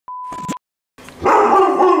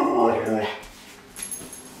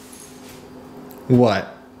What?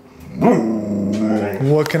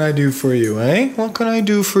 What can I do for you, eh? What can I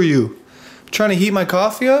do for you? Trying to heat my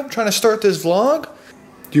coffee up? Trying to start this vlog?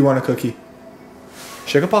 Do you want a cookie?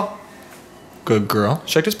 Shake a paw. Good girl.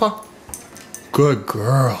 Shake this paw. Good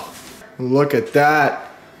girl. Look at that.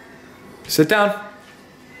 Sit down.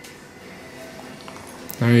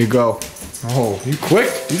 There you go. Oh, you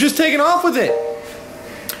quick. You're just taking off with it.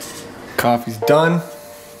 Coffee's done.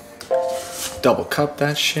 Double cup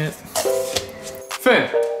that shit. Finn.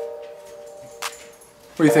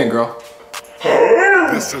 What do you think, girl?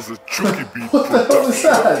 This is a tricky beat. What the hell is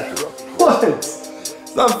that? What?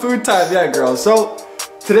 It's not food time yet, girl. So,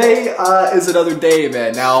 today is another day,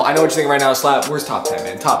 man. Now, I know what you're thinking right now, Slap. Where's top 10,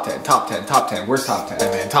 man? Top 10, top 10, top 10. Where's top 10,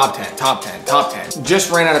 man? Top 10, top 10, top 10.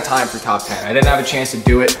 Just ran out of time for top 10. I didn't have a chance to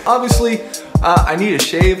do it. Obviously, I need a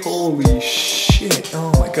shave. Holy shit.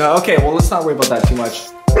 Oh my God. Okay, well, let's not worry about that too much.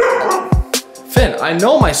 Finn, I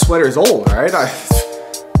know my sweater's old, all right?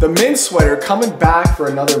 The mint sweater coming back for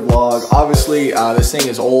another vlog. Obviously, this thing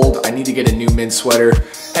is old. I need to get a new mint sweater.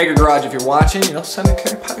 Hager Garage, if you're watching, you know, send a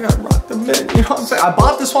care pack. I gotta rock the mint. You know what I'm saying? I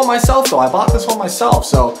bought this one myself, though. I bought this one myself.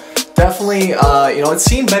 So definitely, you know, it's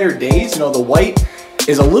seen better days. You know, the white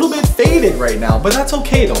is a little bit faded right now, but that's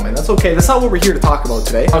okay though, man. That's okay. That's not what we're here to talk about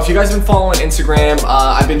today. If you guys have been following Instagram,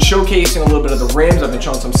 I've been showcasing a little bit of the rims. I've been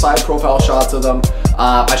showing some side profile shots of them.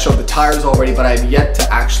 I showed the tires already, but I've yet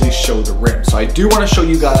to actually show the rims. So I do want to show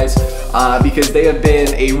you guys because they have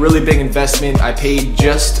been a really big investment. I paid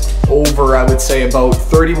just over, I would say, about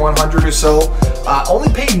 $3,100 or so.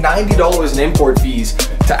 Only paid $90 in import fees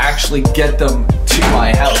to actually get them to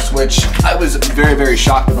my house, which I was very, very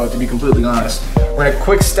shocked about, to be completely honest. We're gonna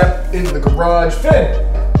quick step into the garage. Finn,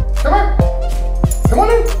 come on. Come on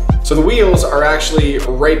in. So the wheels are actually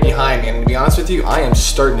right behind me, and to be honest with you, I am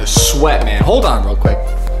starting to sweat, man. Hold on real quick.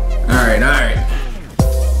 All right.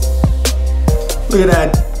 Look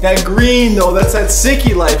at that green though, that's that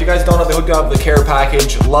Sicky life. You guys don't know, they hooked up the care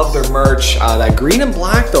package. Love their merch. That green and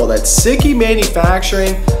black though, that Sicky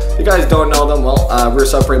manufacturing. If you guys don't know them, well, rear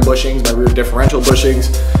subframe bushings, my rear differential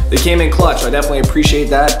bushings, they came in clutch. I definitely appreciate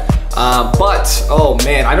that. But, oh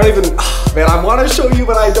man, I don't even, man, I want to show you,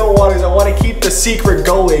 but I don't want to. I want to keep the secret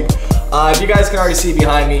going. If you guys can already see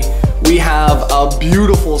behind me, we have a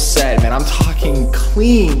beautiful set, man. I'm talking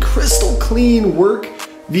clean, crystal clean work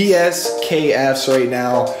VSKFs right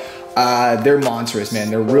now. They're monstrous, man.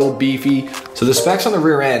 They're real beefy. So the specs on the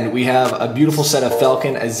rear end, we have a beautiful set of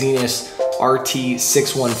Falcon Azenis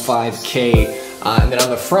RT615K. And then on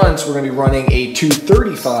the fronts, we're gonna be running a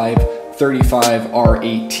 235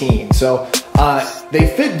 R18. So they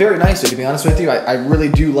fit very nicely, to be honest with you. I really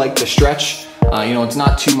do like the stretch. You know, it's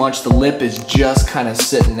not too much. The lip is just kind of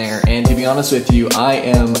sitting there. And to be honest with you, I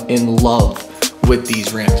am in love with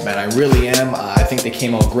these rims, man. I really am. I think they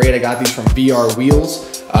came out great. I got these from VR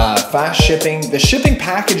Wheels. Fast shipping. The shipping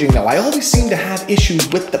packaging though, I always seem to have issues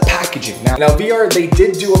with the packaging. Now VR, they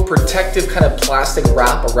did do a protective kind of plastic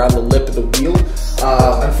wrap around the lip of the wheel.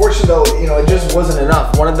 Unfortunately though, you know, it just wasn't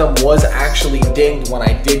enough. One of them was actually dinged when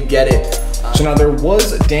I did get it. So now there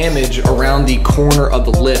was damage around the corner of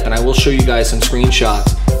the lip, and I will show you guys some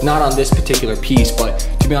screenshots. Not on this particular piece, but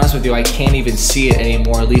to be honest with you, I can't even see it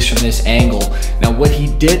anymore, at least from this angle. Now what he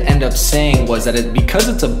did end up saying was that because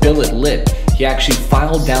it's a billet lip, he actually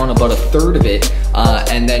filed down about 1/3 of it,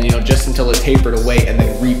 and then, you know, just until it tapered away, and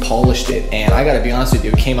then repolished it. And I gotta be honest with you,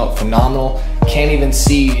 it came out phenomenal. Can't even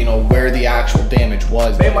see, you know, where the actual damage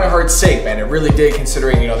was. Made my heart sink, man. It really did,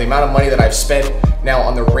 considering, you know, the amount of money that I've spent now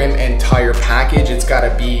on the rim and tire package. It's gotta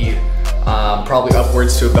be probably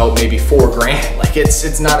upwards to about maybe $4 grand. Like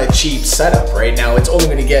it's not a cheap setup right now. It's only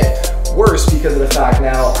gonna get worse because of the fact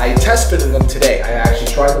now I test fitted them today. I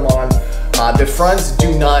actually tried them on. The fronts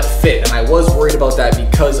do not fit, and I was worried about that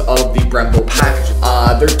because of the Brembo package.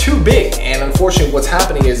 They're too big, and unfortunately what's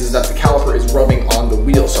happening is that the caliper is rubbing on the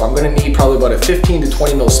wheel. So I'm gonna need probably about a 15 to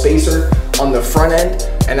 20 mil spacer on the front end,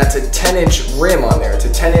 and that's a 10-inch rim on there. It's a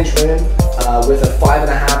 10-inch rim with a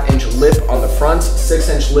 5.5-inch lip on the front,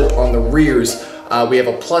 6-inch lip on the rears. We have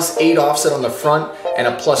a +8 offset on the front and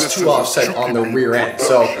a +2 offset on the rear end.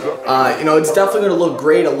 So, you know, it's definitely gonna look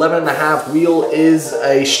great. 11.5 wheel is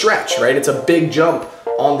a stretch, right? It's a big jump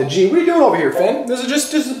on the G. What are you doing over here, Finn? There's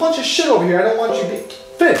a bunch of shit over here. I don't want you to be,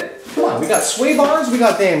 Finn, come on. We got sway bars, we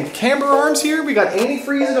got damn camber arms here, we got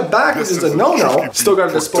antifreeze in the back, which is a no-no. Still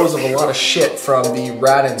gotta dispose of a lot of shit from the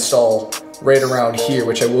rat install right around here,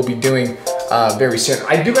 which I will be doing very soon.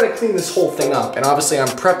 I do gotta clean this whole thing up, and obviously I'm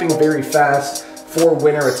prepping very fast for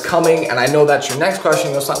winter. It's coming, and I know that's your next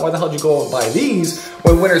question. It's not, why the hell did you go and buy these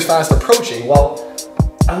when winter's fast approaching? Well,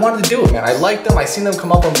 I wanted to do it, man. I liked them. I seen them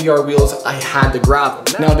come up on VR wheels. I had to grab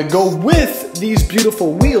them. Now to go with these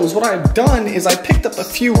beautiful wheels, what I've done is I picked up a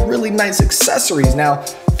few really nice accessories. Now,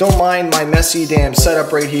 don't mind my messy damn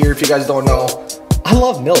setup right here. If you guys don't know, I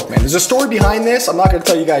love milk, man. There's a story behind this. I'm not gonna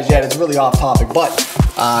tell you guys yet. It's really off topic, but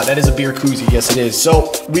that is a beer koozie. Yes, it is.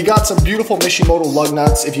 So we got some beautiful Mishimoto lug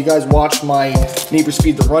nuts. If you guys watched my Need for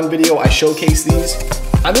Speed the Run video, I showcased these.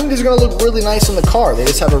 I think these are gonna look really nice in the car. They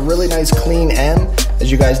just have a really nice clean M.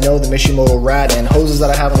 As you guys know, the Mishimoto rad and hoses that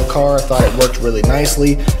I have in the car, I thought it worked really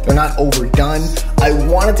nicely. They're not overdone. I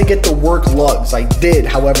wanted to get the work lugs. I did,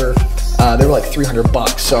 however, they were like 300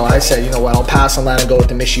 bucks. So I said, you know what, I'll pass on that and go with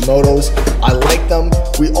the Mishimotos. I like them.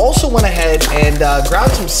 We also went ahead and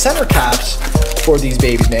grabbed some center caps for these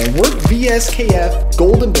babies, man. Work VSKF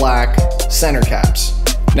gold and black center caps.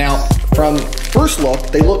 Now, from first look,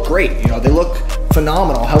 they look great. You know, they look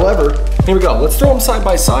phenomenal. However, here we go. Let's throw them side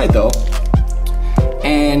by side though.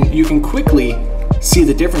 And you can quickly see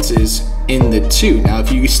the differences in the two. Now,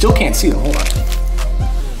 if you still can't see them, hold on.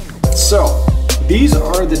 So, these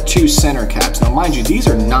are the two center caps. Now, mind you, these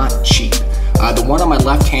are not cheap. The one on my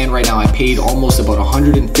left hand right now, I paid almost about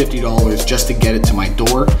 $150 just to get it to my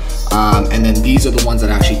door. And then these are the ones that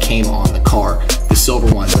actually came on the car, the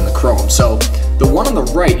silver ones and the chrome. So the one on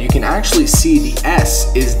the right, you can actually see the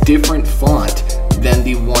S is different font than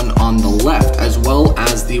the one on the left, as well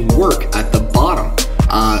as the work at the bottom.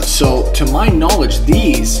 So to my knowledge,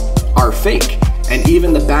 these are fake. And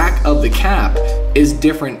even the back of the cap is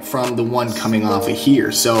different from the one coming off of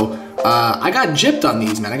here. So I got gypped on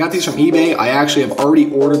these, man. I got these from eBay. I actually have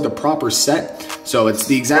already ordered the proper set. So it's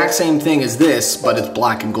the exact same thing as this, but it's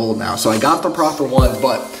black and gold now. So I got the proper one,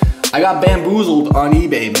 but I got bamboozled on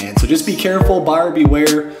eBay, man. So just be careful, buyer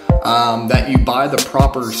beware, that you buy the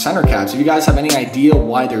proper center caps. If you guys have any idea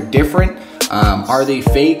why they're different, are they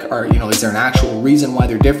fake, or you know, is there an actual reason why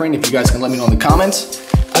they're different? If you guys can let me know in the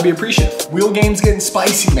comments, I'd be appreciative. Wheel game's getting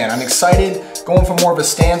spicy, man. I'm excited. Going for more of a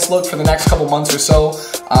stance look for the next couple months or so.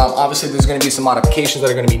 Obviously, there's gonna be some modifications that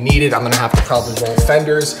are gonna be needed. I'm gonna have to probably roll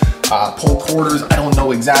fenders, pull quarters. I don't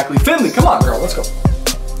know exactly. Finley, come on, girl, let's go.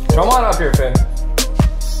 Come on up here, Finn.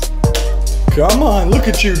 Come on, look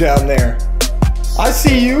at you down there. I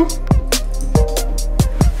see you.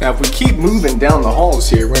 Now, if we keep moving down the halls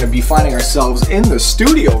here, we're gonna be finding ourselves in the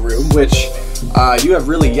studio room, which you have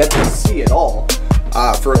really yet to see at all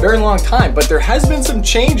for a very long time. But there has been some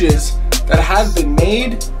changes that have been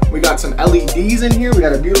made. We got some LEDs in here. We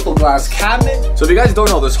got a beautiful glass cabinet. So if you guys don't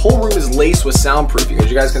know, this whole room is laced with soundproofing. As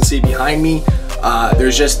you guys can see behind me,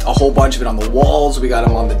 there's just a whole bunch of it on the walls. We got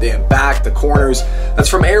them on the damn back, the corners. That's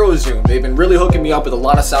from AeroZoom. They've been really hooking me up with a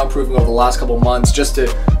lot of soundproofing over the last couple months just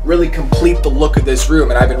to really complete the look of this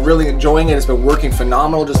room. And I've been really enjoying it. It's been working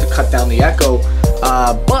phenomenal just to cut down the echo.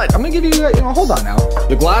 But I'm gonna give you, hold on now.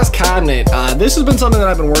 The glass cabinet, this has been something that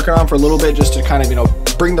I've been working on for a little bit just to kind of,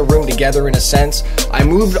 bring the room together in a sense. I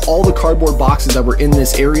moved all the cardboard boxes that were in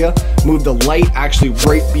this area, moved the light actually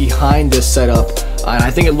right behind this setup, and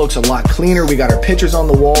I think it looks a lot cleaner. We got our pictures on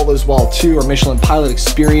the wall as well too, our Michelin Pilot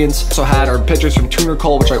experience. Also had our pictures from Tuner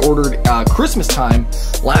Call, which I ordered Christmas time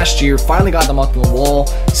last year, finally got them up on the wall.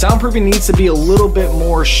 Soundproofing needs to be a little bit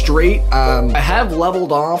more straight. I have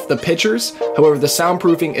leveled off the pictures, however the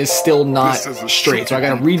soundproofing is still not straight, so I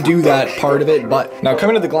gotta redo that part of it. But now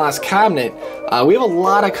coming to the glass cabinet, we have a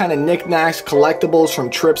lot of kind of knickknacks, collectibles from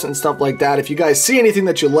trips and stuff like that. If you guys see anything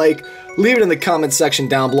that you like, leave it in the comment section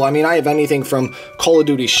down below. I mean, I have anything from Call of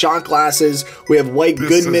Duty shot glasses. We have White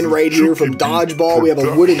Goodman right here from Dodgeball. We have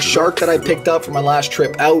a wooden shark that I picked up for my last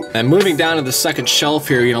trip out. And moving down to the second shelf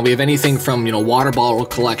here, we have anything from, water bottle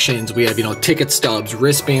collections. We have, ticket stubs,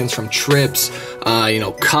 wristbands from trips,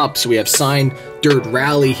 cups. We have signed Dirt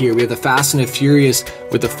Rally here. We have the Fast and the Furious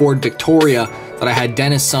with the Ford Victoria that I had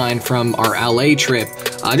Dennis sign from our LA trip.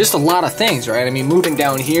 Just a lot of things, right? I mean, moving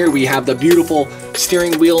down here, we have the beautiful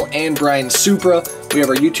steering wheel and Brian Supra. We have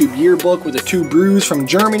our YouTube yearbook with the 2 brews from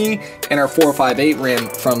Germany and our 458 rim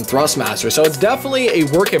from Thrustmaster. So it's definitely a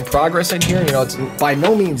work in progress in here. It's by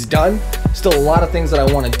no means done. Still a lot of things that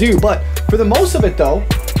I want to do, but for the most of it though,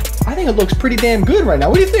 I think it looks pretty damn good right now.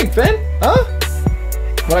 What do you think, Finn? Huh?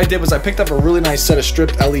 What I did was I picked up a really nice set of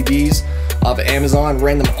stripped LEDs off of Amazon,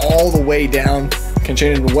 ran them all the way down, can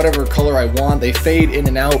change it to whatever color I want. They fade in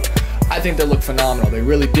and out. I think they look phenomenal, they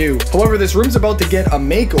really do. However, this room's about to get a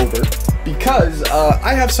makeover because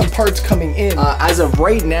I have some parts coming in. As of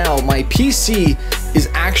right now, my PC is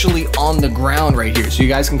actually on the ground right here. So you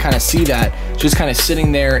guys can kind of see that, just kind of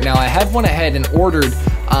sitting there. Now I have went ahead and ordered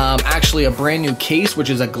actually a brand new case, which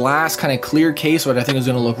is a glass kind of clear case, which I think is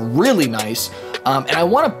gonna look really nice. And I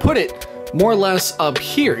wanna put it more or less up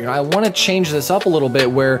here. You know, I want to change this up a little bit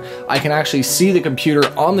where I can actually see the computer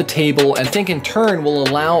on the table, and I think in turn will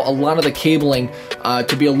allow a lot of the cabling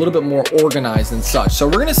to be a little bit more organized and such. So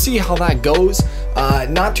we're gonna see how that goes.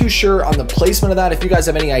 Not too sure on the placement of that. If you guys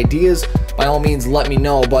have any ideas, by all means let me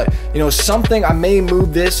know. But you know, something, I may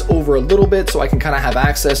move this over a little bit so I can kind of have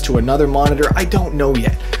access to another monitor. I don't know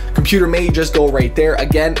yet. Computer may just go right there.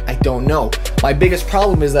 Again, I don't know. My biggest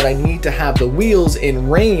problem is that I need to have the wheels in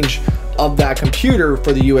range of that computer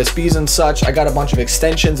for the USBs and such. I got a bunch of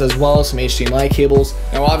extensions as well, some HDMI cables.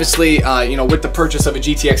 Now obviously, you know, with the purchase of a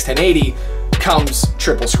GTX 1080 comes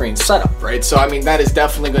triple screen setup, right? So I mean, that is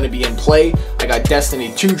definitely going to be in play. I got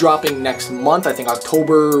Destiny 2 dropping next month. I think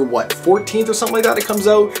October, what, 14th or something like that it comes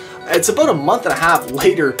out. It's about a month and a half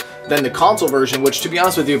later than the console version, which to be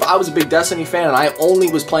honest with you, if I was a big Destiny fan and I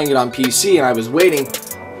only was playing it on PC and I was waiting,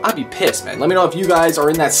 I'd be pissed, man. Let me know if you guys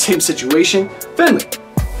are in that same situation. Finley,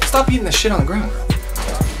 stop eating the shit on the ground.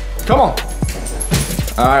 Come on.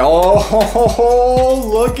 All right, oh,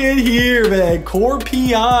 look at here, man. Core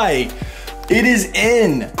PI. It is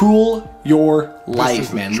in. Cool your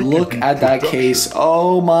life, man. Look at that case.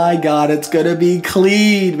 Oh my God, it's gonna be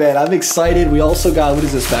clean, man. I'm excited. We also got, what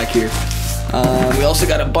is this back here? We also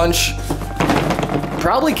got a bunch,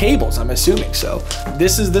 probably cables, I'm assuming. So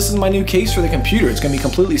this is my new case for the computer. It's gonna be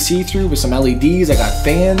completely see-through with some LEDs. I got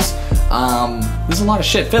fans. There's a lot of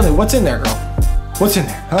shit. Finley, what's in there, girl? What's in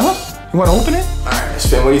there? Huh? You wanna open it? All right, Miss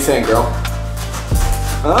Finn, what do you think, girl?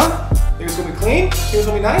 Huh? Think it's gonna be clean? Think it's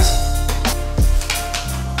gonna be nice?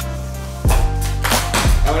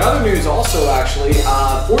 Now in other news also, actually,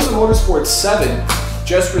 Forza Motorsport 7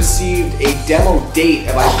 just received a demo date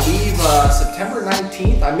of, I believe, September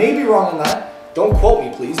 19th. I may be wrong on that. Don't quote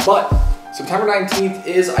me, please. But September 19th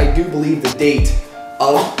is, I do believe, the date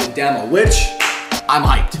of the demo, which I'm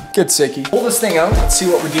hyped. Get sicky. Pull this thing out. Let's see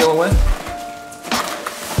what we're dealing with.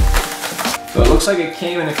 So it looks like it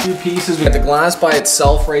came in a few pieces. We got the glass by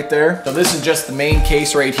itself right there. So this is just the main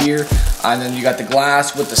case right here. And then you got the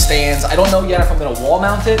glass with the stands. I don't know yet if I'm gonna wall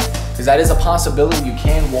mount it, because that is a possibility. You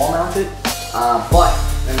can wall mount it.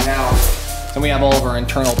 Then we have all of our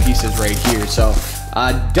internal pieces right here. So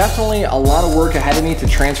definitely a lot of work ahead of me to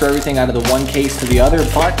transfer everything out of the one case to the other,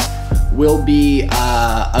 but will be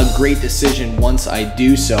a great decision once I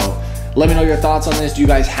do so. Let me know your thoughts on this. Do you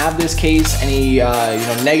guys have this case? Any you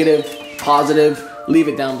know, negative, positive? Leave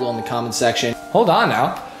it down below in the comment section. Hold on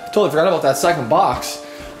now. Totally forgot about that second box.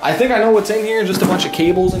 I think I know what's in here, just a bunch of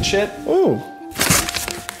cables and shit. Ooh.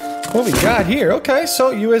 What we got here? Okay,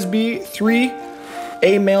 so USB 3,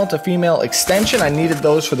 a male to female extension. I needed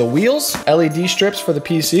those for the wheels. LED strips for the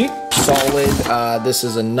PC. Solid. This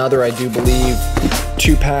is another, I do believe,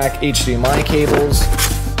 2-pack HDMI cables.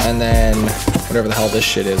 And then whatever the hell this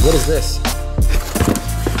shit is. What is this?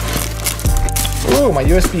 Ooh, my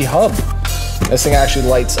USB hub. This thing actually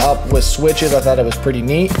lights up with switches. I thought it was pretty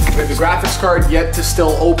neat. We have the graphics card yet to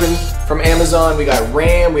still open from Amazon. We got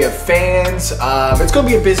RAM, we have fans. It's gonna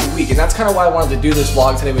be a busy week, and that's kind of why I wanted to do this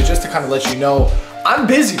vlog today, was just to kind of let you know I'm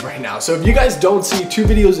busy right now. So if you guys don't see 2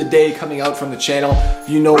 videos a day coming out from the channel,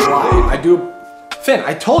 you know why. I do, Finn,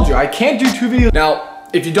 I told you, I can't do 2 videos. Now,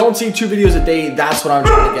 if you don't see 2 videos a day, that's what I'm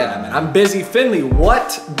trying to get at, man. I'm busy. Finley,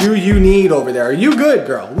 what do you need over there? Are you good,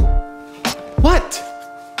 girl? What?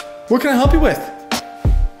 What can I help you with?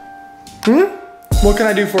 What can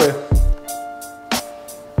I do for you?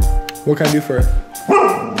 What can I do for you?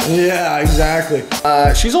 Yeah, exactly.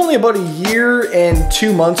 She's only about 1 year and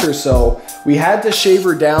 2 months or so. We had to shave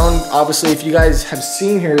her down. Obviously, if you guys have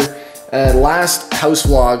seen her last house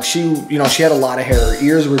vlog, she had a lot of hair. Her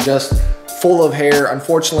ears were just full of hair.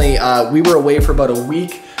 Unfortunately, we were away for about a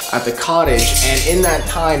week at the cottage, and in that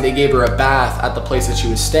time, they gave her a bath at the place that she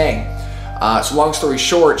was staying. So long story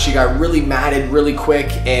short, she got really matted really quick,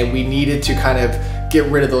 and we needed to kind of get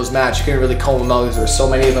rid of those mats. You couldn't really comb them out because there were so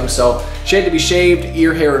many of them. So she had to be shaved,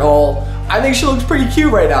 ear hair and all. I think she looks pretty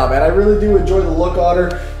cute right now, man. I really do enjoy the look on her.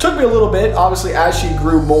 Took me a little bit. Obviously, as she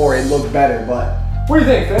grew more, it looked better. But what do you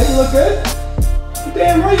think, Finn? You look good?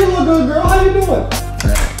 Damn right you look good, girl. How you doing? All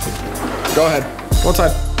right. Go ahead. Go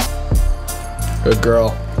outside. Good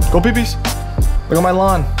girl. Go pee-pees. Look at my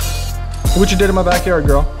lawn. Look what you did in my backyard,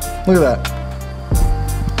 girl. Look at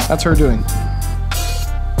that. That's her doing.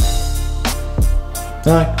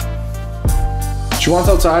 She wants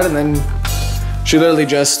outside, and then she literally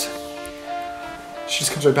just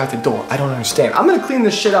comes right back to the door. I don't understand. I'm gonna clean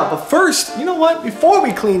this shit up, but first, you know what? Before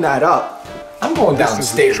we clean that up, I'm going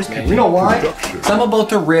downstairs, man. You know why? Because I'm about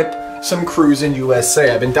to rip some Cruisin'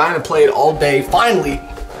 USA. I've been dying to play it all day. Finally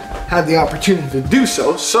had the opportunity to do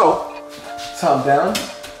so. So let's hop down.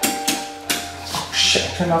 shit,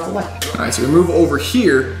 I turned off the light. All right, so we move over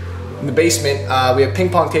here in the basement. We have ping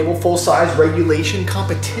pong table, full size, regulation,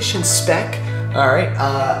 competition spec. All right,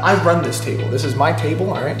 I run this table. This is my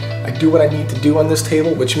table, all right? I do what I need to do on this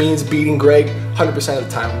table, which means beating Greg 100% of the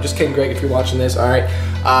time. I'm just kidding, Greg, if you're watching this, all right?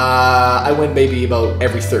 I win maybe about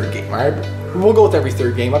every third game, all right? We'll go with every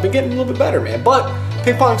third game. I've been getting a little bit better, man. But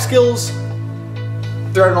ping pong skills,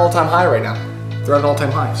 they're at an all-time high right now. They're at an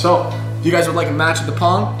all-time high. So if you guys would like a match at the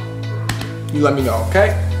pong, you let me know,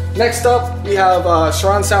 okay? Next up, we have a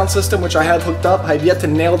surround sound system, which I have hooked up. I have yet to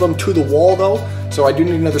nail them to the wall though, so I do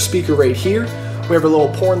need another speaker right here. We have a little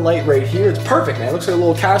porn light right here. It's perfect, man. It looks like a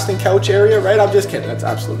little casting couch area, right? I'm just kidding, that's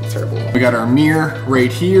absolutely terrible. We got our mirror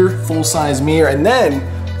right here, full-size mirror, and then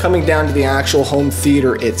coming down to the actual home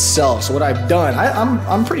theater itself. So what I've done,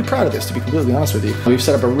 I'm pretty proud of this, to be completely honest with you. We've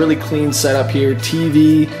set up a really clean setup here,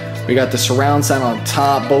 TV, we got the surround sound on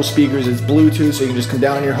top, both speakers, it's Bluetooth, so you can just come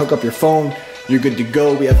down here, hook up your phone, you're good to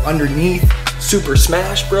go. We have underneath Super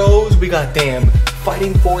Smash Bros. We got damn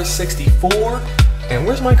Fighting Force 64. And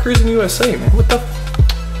where's my Cruising USA, man? What the?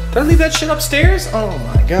 Did I leave that shit upstairs? Oh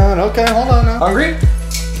my god, okay, hold on now. Hungry?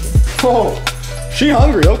 Oh, she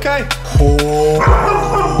hungry, okay.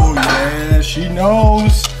 Oh, yeah, she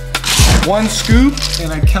knows. One scoop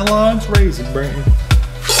and a Kellogg's Raisin Bran.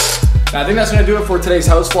 Now, I think that's gonna do it for today's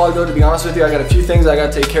house vlog though, to be honest with you. I got a few things I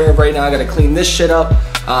gotta take care of right now. I gotta clean this shit up.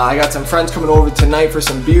 I got some friends coming over tonight for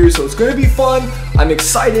some beers, so it's gonna be fun. I'm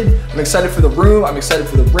excited. I'm excited for the room. I'm excited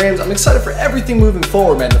for the rims. I'm excited for everything moving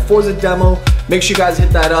forward, man. The Forza demo, make sure you guys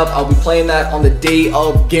hit that up. I'll be playing that on the day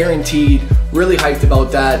of, guaranteed. Really hyped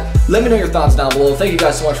about that. Let me know your thoughts down below. Thank you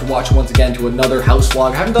guys so much for watching once again to another house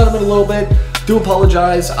vlog. I haven't done them in a little bit. Do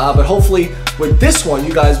apologize, but hopefully with this one,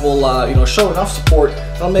 you guys will show enough support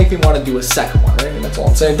that'll make me want to do a second one, right? And that's all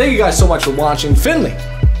I'm saying. Thank you guys so much for watching. Finley,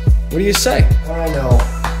 what do you say? I know.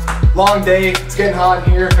 Long day, it's getting hot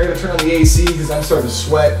in here. I gotta turn on the AC because I'm starting to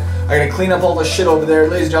sweat. I gotta clean up all the shit over there.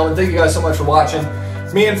 Ladies and gentlemen, thank you guys so much for watching.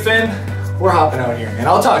 Me and Finn, we're hopping out here, and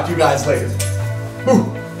I'll talk to you guys later.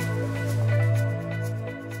 Woo.